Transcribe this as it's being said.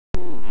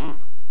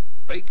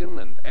bacon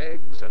and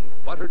eggs and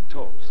buttered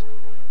toast.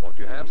 Won't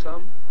you have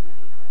some?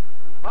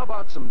 How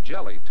about some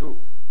jelly, too?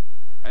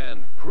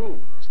 And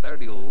prunes, they're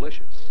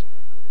delicious.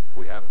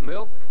 We have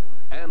milk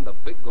and a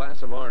big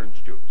glass of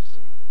orange juice.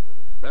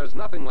 There's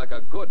nothing like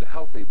a good,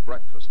 healthy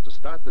breakfast to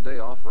start the day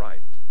off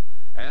right.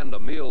 And a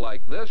meal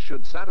like this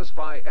should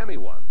satisfy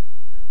anyone.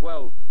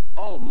 Well,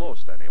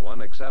 almost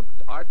anyone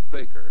except Art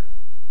Baker.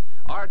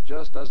 Art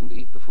just doesn't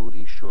eat the food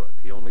he should.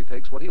 He only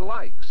takes what he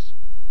likes.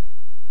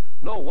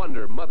 No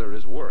wonder Mother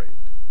is worried.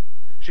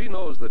 She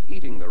knows that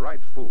eating the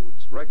right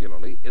foods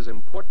regularly is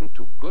important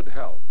to good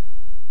health.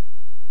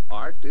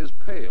 Art is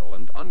pale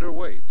and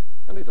underweight,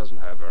 and he doesn't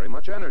have very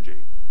much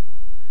energy.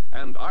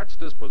 And Art's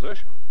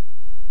disposition,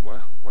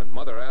 well, when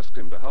Mother asks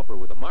him to help her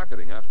with the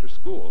marketing after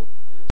school,